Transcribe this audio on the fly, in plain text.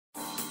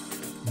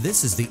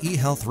This is the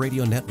eHealth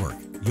Radio Network,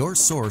 your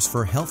source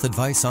for health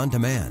advice on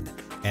demand.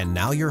 And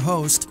now your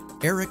host,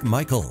 Eric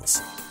Michaels.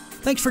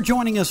 Thanks for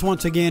joining us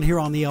once again here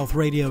on the eHealth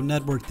Radio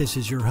Network. This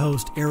is your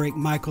host, Eric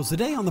Michaels.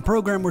 Today on the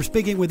program, we're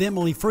speaking with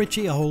Emily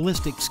Fritchey, a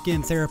holistic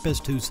skin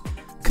therapist whose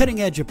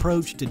cutting-edge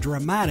approach to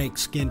dramatic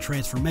skin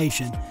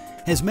transformation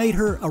has made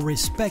her a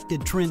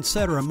respected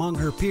trendsetter among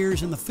her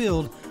peers in the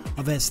field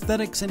of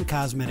aesthetics and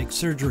cosmetic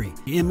surgery.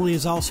 Emily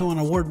is also an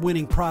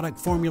award-winning product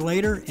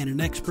formulator and an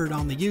expert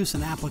on the use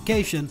and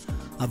application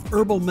of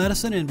herbal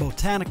medicine and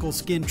botanical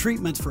skin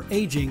treatments for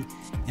aging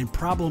and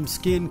problem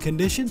skin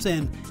conditions.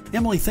 And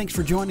Emily, thanks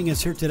for joining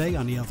us here today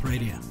on eHealth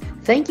Radio.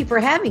 Thank you for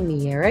having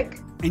me, Eric.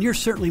 And you're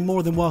certainly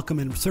more than welcome,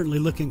 and certainly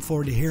looking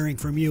forward to hearing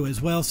from you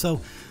as well. So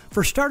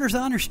for starters,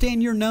 I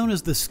understand you're known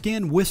as the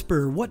Skin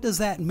Whisperer. What does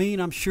that mean?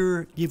 I'm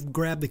sure you've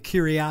grabbed the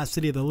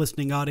curiosity of the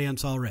listening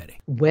audience already.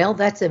 Well,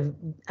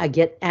 I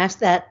get asked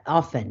that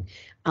often.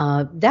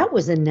 That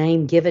was a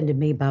name given to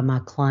me by my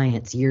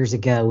clients years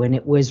ago, and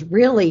it was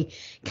really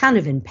kind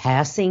of in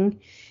passing.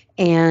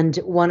 And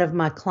one of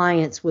my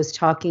clients was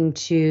talking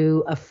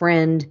to a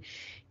friend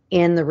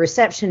in the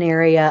reception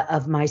area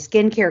of my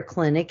skincare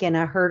clinic, and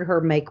I heard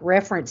her make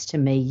reference to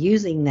me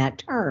using that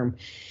term.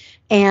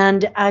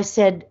 And I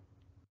said,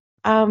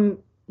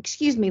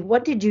 excuse me,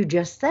 what did you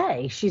just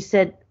say? She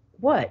said,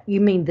 what,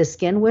 you mean the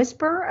Skin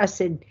Whisperer? I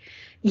said,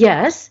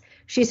 yes.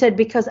 She said,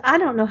 because I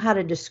don't know how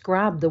to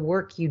describe the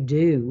work you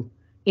do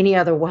any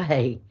other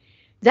way.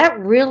 That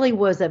really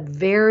was a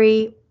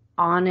very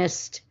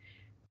honest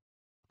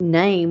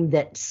name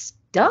that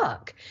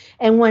stuck.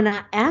 And when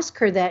I asked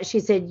her that, she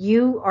said,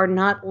 you are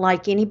not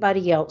like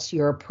anybody else.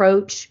 Your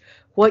approach,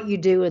 what you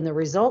do, and the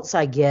results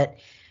I get.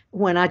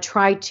 When I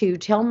try to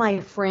tell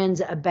my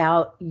friends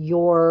about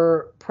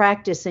your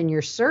practice and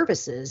your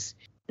services,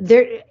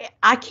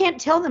 I can't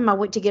tell them I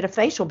went to get a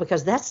facial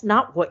because that's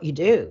not what you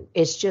do.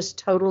 It's just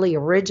totally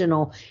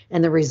original,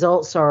 and the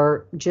results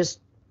are just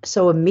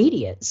so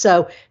immediate.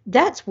 So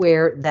that's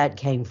where that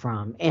came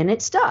from, and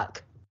it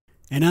stuck.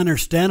 And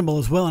understandable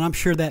as well, and I'm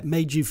sure that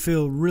made you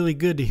feel really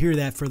good to hear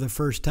that for the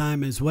first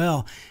time as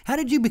well. How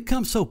did you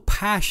become so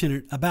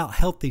passionate about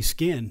healthy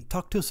skin?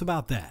 Talk to us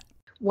about that.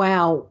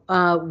 Wow.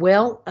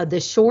 The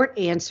short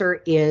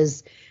answer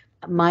is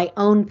my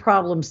own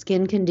problem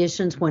skin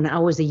conditions when I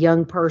was a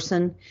young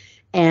person.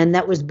 And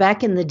that was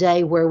back in the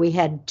day where we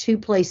had two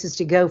places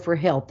to go for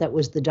help. That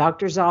was the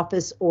doctor's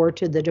office or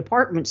to the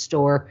department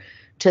store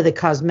to the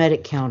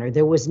cosmetic counter.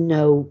 There was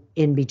no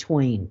in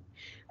between.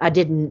 I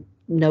didn't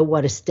know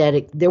what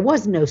there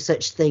was no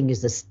such thing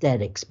as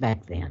aesthetics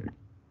back then.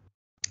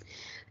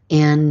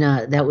 And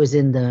that was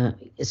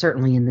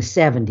certainly in the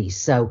 70s.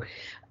 So,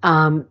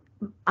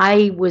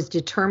 I was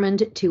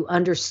determined to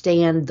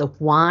understand the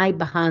why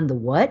behind the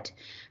what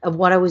of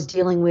what I was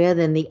dealing with.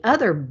 And the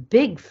other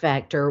big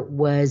factor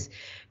was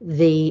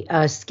the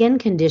skin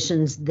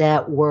conditions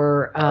that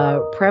were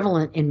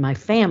prevalent in my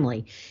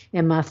family.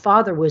 And my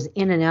father was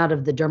in and out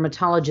of the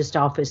dermatologist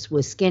office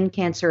with skin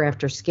cancer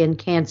after skin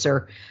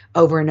cancer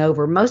over and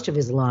over most of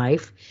his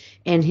life.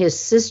 And his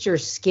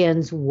sister's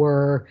skins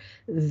were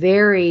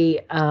very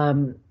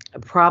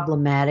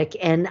problematic.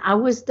 And I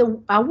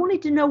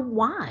wanted to know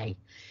why.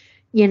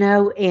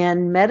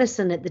 And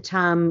medicine at the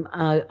time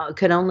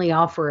could only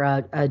offer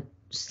a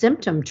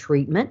symptom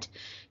treatment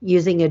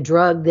using a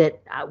drug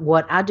that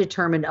what I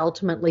determined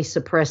ultimately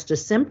suppressed a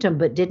symptom,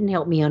 but didn't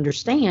help me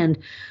understand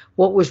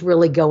what was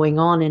really going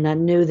on. And I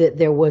knew that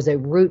there was a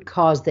root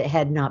cause that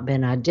had not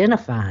been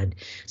identified.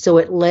 So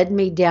it led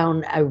me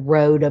down a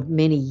road of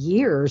many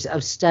years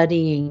of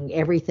studying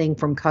everything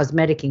from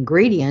cosmetic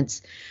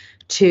ingredients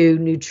to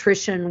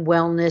nutrition,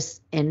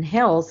 wellness, and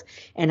health.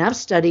 And I've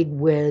studied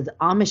with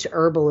Amish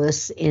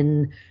herbalists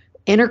in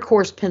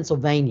Intercourse,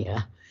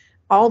 Pennsylvania,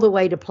 all the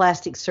way to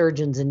plastic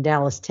surgeons in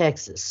Dallas,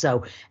 Texas.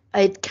 So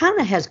it kind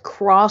of has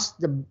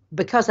crossed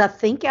because I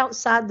think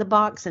outside the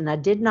box, and I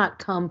did not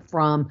come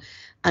from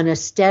an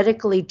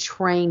aesthetically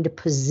trained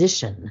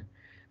position,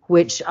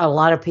 which a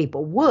lot of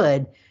people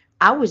would.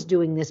 I was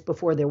doing this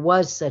before there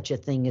was such a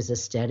thing as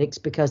aesthetics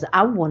because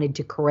I wanted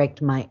to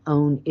correct my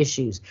own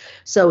issues.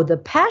 So the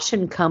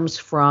passion comes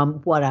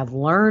from what I've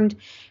learned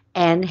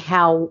and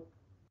how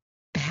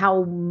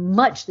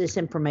much this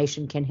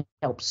information can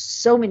help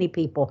so many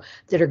people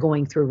that are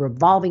going through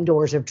revolving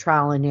doors of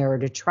trial and error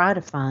to try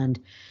to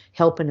find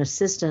help and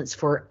assistance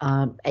for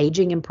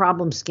aging and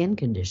problem skin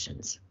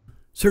conditions.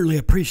 Certainly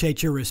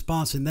appreciate your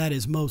response, and that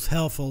is most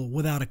helpful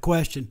without a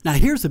question. Now,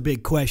 here's a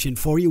big question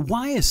for you.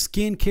 Why is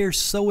skincare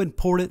so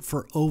important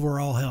for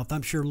overall health?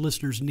 I'm sure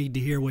listeners need to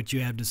hear what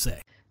you have to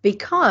say.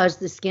 Because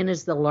the skin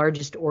is the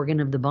largest organ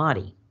of the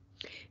body.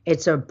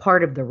 It's a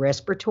part of the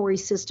respiratory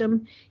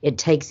system. It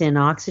takes in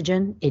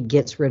oxygen. It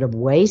gets rid of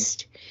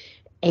waste.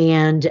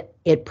 And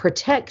it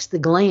protects the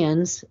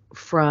glands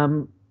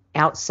from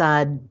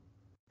outside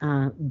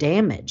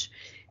damage.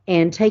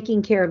 And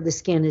taking care of the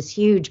skin is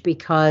huge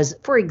because,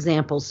 for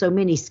example, so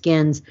many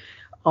skins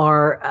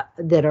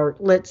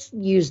let's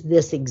use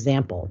this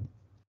example,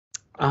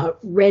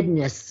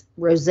 redness,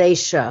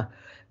 rosacea,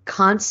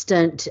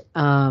 constant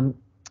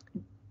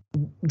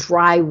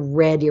dry,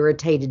 red,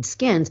 irritated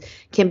skins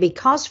can be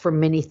caused from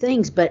many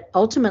things, but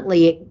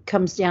ultimately it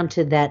comes down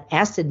to that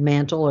acid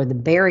mantle or the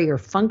barrier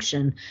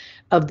function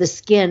of the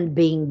skin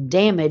being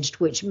damaged,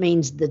 which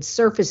means the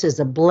surface is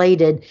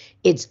ablated,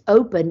 it's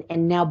open,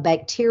 and now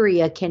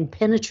bacteria can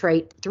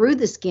penetrate through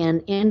the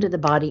skin into the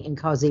body and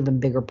cause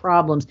even bigger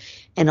problems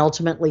and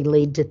ultimately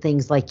lead to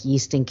things like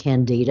yeast and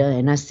candida.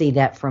 And I see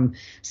that from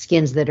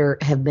skins that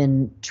have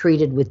been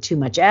treated with too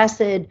much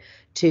acid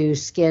to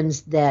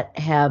skins that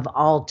have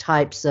all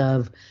types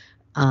of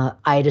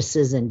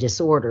itises and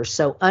disorders.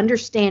 So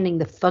understanding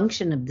the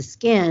function of the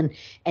skin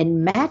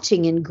and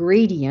matching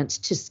ingredients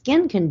to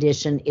skin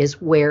condition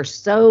is where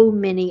so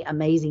many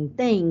amazing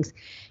things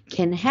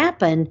can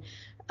happen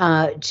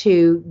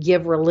to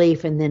give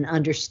relief, and then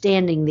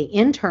understanding the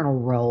internal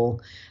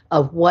role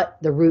of what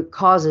the root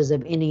causes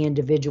of any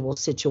individual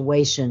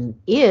situation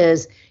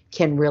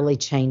can really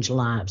change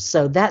lives.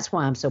 So that's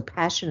why I'm so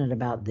passionate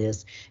about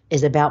this,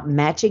 is about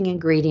matching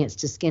ingredients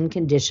to skin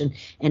condition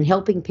and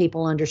helping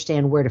people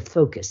understand where to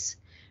focus,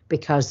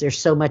 because there's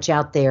so much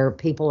out there.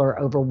 People are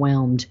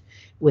overwhelmed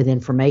with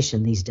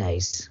information these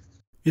days.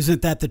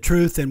 Isn't that the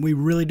truth? And we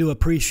really do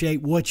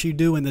appreciate what you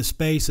do in this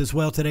space as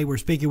well. Today we're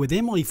speaking with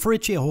Emily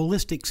Fritchey, a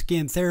holistic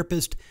skin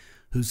therapist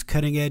whose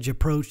cutting-edge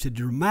approach to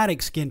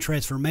dramatic skin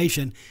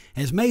transformation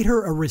has made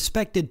her a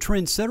respected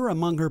trendsetter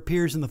among her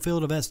peers in the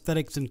field of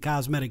aesthetics and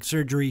cosmetic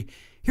surgery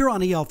here on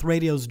eHealth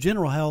Radio's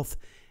General Health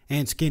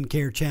and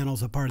Skincare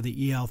channels, a part of the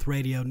eHealth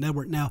Radio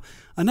Network. Now,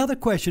 another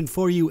question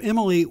for you,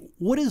 Emily.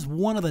 What is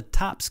one of the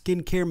top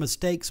skincare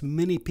mistakes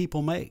many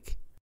people make?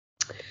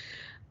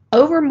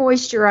 Over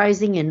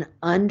moisturizing and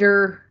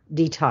under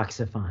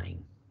detoxifying.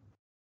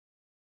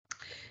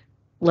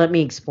 Let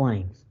me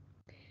explain.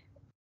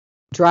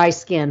 Dry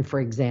skin, for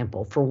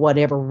example, for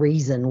whatever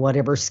reason,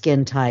 whatever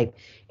skin type,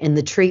 and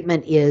the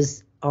treatment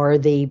or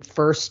the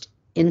first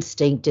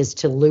instinct is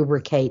to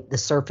lubricate the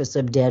surface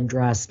of dead,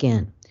 dry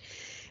skin.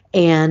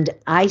 And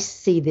I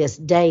see this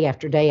day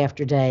after day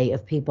after day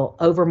of people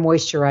over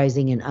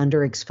moisturizing and under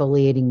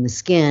exfoliating the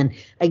skin,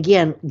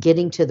 again,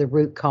 getting to the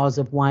root cause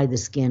of why the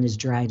skin is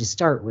dry to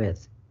start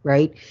with,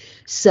 right?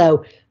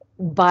 So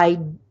by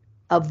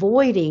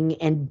avoiding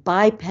and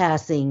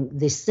bypassing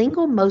the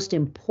single most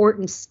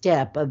important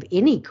step of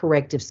any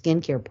corrective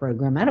skincare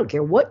program, I don't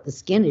care what the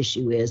skin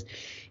issue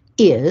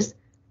is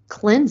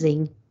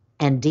cleansing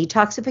and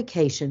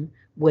detoxification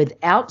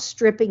without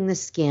stripping the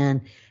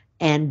skin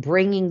and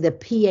bringing the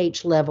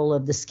pH level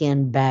of the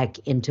skin back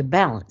into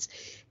balance.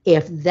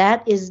 If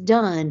that is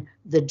done,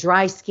 the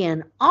dry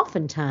skin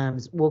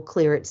oftentimes will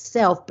clear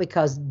itself,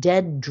 because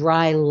dead,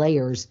 dry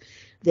layers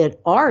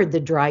that are the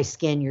dry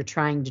skin you're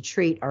trying to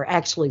treat are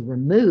actually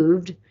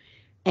removed,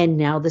 and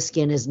now the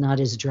skin is not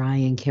as dry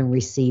and can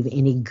receive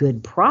any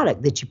good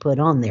product that you put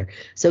on there.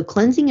 So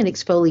cleansing and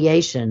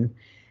exfoliation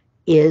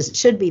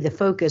should be the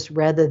focus,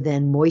 rather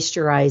than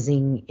moisturizers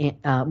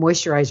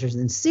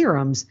and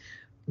serums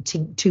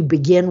to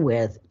begin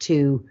with,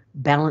 to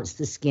balance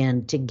the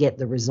skin to get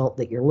the result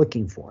that you're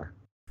looking for.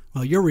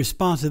 Well, your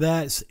response to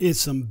that is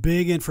some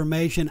big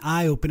information,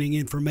 eye-opening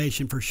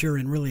information for sure,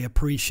 and really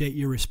appreciate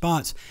your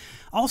response.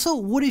 Also,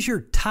 what is your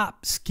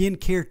top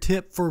skincare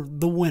tip for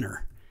the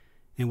winter?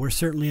 And we're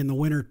certainly in the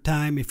winter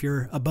time. If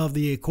you're above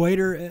the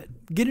equator,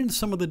 get into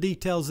some of the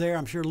details there.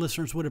 I'm sure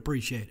listeners would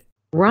appreciate it.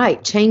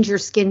 Right. Change your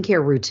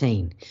skincare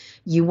routine.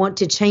 You want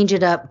to change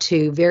it up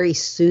to very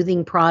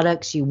soothing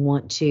products. You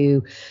want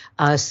to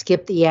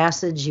skip the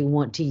acids. You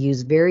want to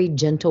use very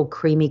gentle,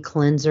 creamy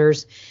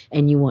cleansers.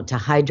 And you want to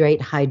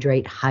hydrate,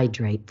 hydrate,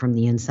 hydrate from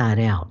the inside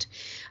out.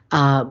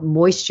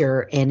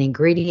 Moisture and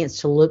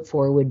ingredients to look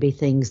for would be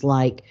things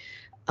like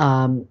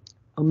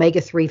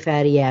omega-3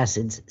 fatty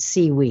acids,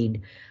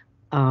 seaweed,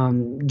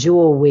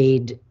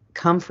 jewelweed,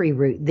 comfrey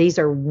root. These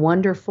are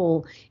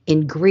wonderful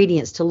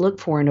ingredients to look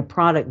for in a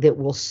product that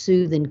will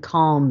soothe and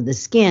calm the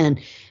skin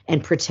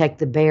and protect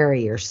the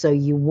barrier. So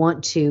you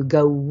want to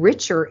go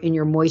richer in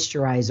your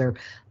moisturizer,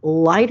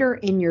 lighter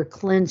in your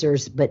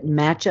cleansers, but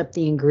match up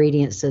the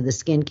ingredients so the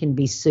skin can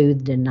be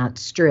soothed and not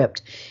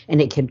stripped,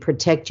 and it can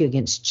protect you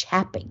against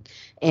chapping.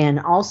 And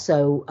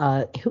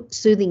also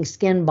soothing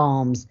skin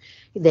balms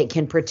that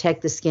can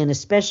protect the skin,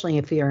 especially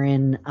if you're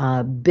in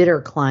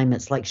bitter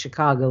climates like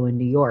Chicago and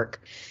New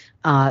York.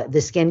 The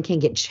skin can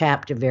get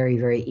chapped very,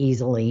 very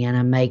easily, and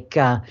I make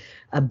a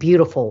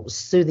beautiful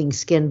soothing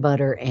skin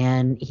butter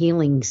and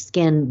healing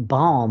skin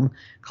balm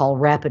called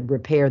Rapid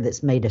Repair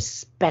that's made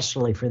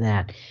especially for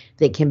that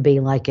can be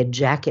like a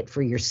jacket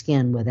for your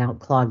skin without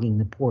clogging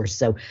the pores.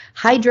 So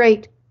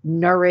hydrate,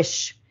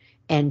 nourish,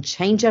 and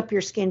change up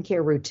your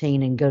skincare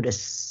routine and go to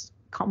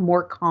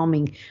more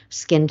calming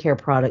skincare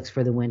products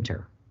for the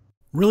winter.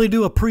 Really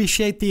do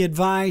appreciate the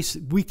advice.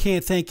 We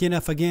can't thank you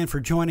enough again for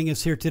joining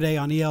us here today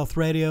on eHealth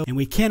Radio. And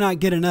we cannot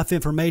get enough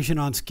information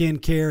on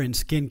skincare and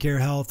skincare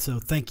health, so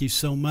thank you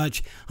so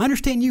much. I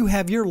understand you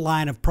have your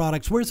line of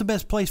products. Where's the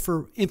best place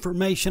for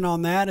information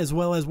on that, as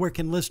well as where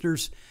can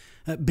listeners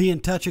be in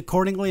touch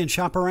accordingly and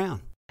shop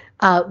around?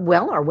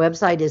 Well, our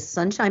website is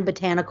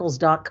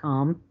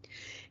sunshinebotanicals.com.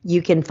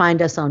 You can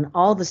find us on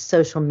all the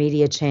social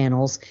media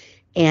channels.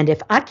 And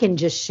if I can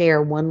just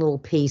share one little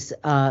piece,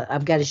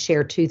 I've got to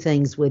share two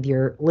things with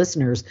your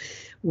listeners.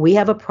 We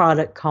have a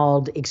product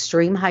called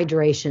Extreme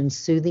Hydration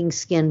Soothing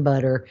Skin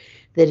Butter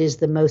that is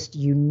the most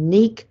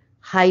unique,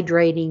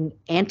 hydrating,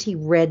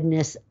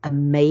 anti-redness,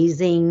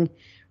 amazing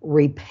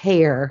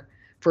repair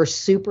for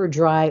super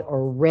dry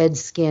or red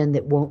skin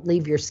that won't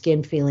leave your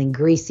skin feeling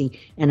greasy.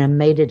 And I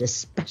made it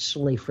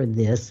especially for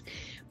this.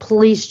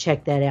 Please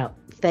check that out.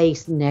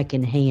 Face, neck,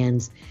 and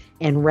hands.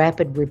 And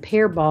Rapid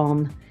Repair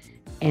Balm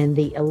and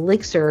the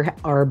elixir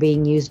are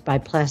being used by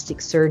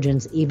plastic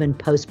surgeons even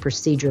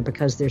post-procedure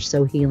because they're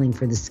so healing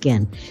for the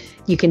skin.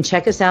 You can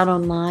check us out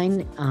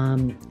online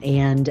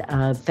and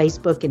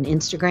Facebook and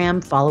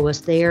Instagram. Follow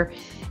us there.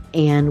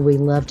 And we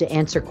love to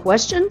answer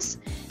questions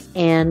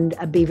and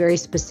be very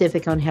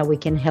specific on how we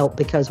can help,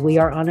 because we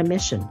are on a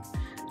mission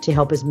to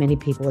help as many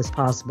people as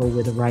possible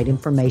with the right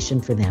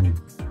information for them.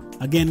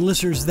 Again,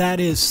 listeners,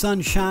 that is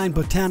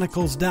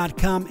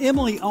sunshinebotanicals.com.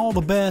 Emily, all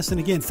the best. And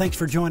again, thanks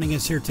for joining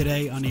us here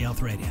today on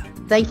eHealth Radio.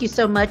 Thank you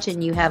so much,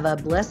 and you have a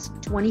blessed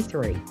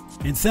 23.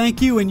 And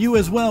thank you, and you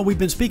as well. We've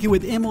been speaking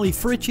with Emily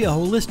Fritchey, a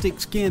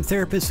holistic skin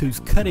therapist whose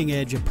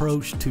cutting-edge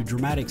approach to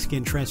dramatic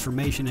skin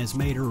transformation has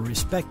made her a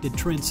respected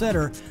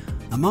trendsetter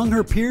among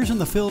her peers in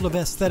the field of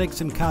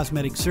aesthetics and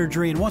cosmetic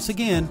surgery. And once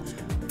again,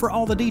 for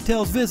all the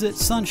details, visit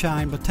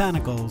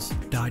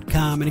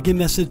sunshinebotanicals.com. And again,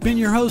 this has been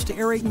your host,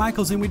 Eric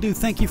Michaels, and we do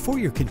thank you for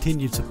your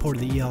continued support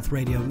of the eHealth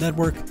Radio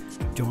Network.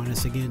 Join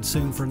us again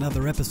soon for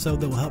another episode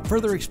that will help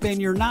further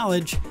expand your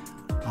knowledge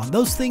on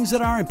those things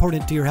that are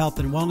important to your health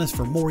and wellness.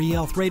 For more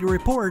eHealth Radio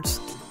reports,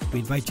 we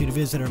invite you to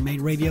visit our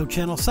main radio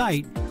channel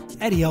site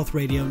at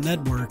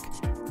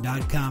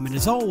eHealthRadioNetwork.com. And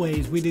as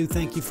always, we do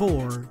thank you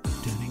for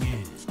tuning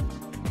in.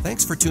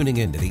 Thanks for tuning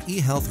in to the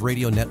eHealth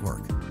Radio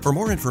Network. For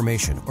more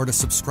information or to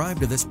subscribe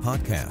to this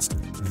podcast,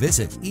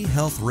 visit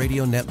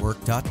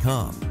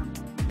eHealthRadioNetwork.com.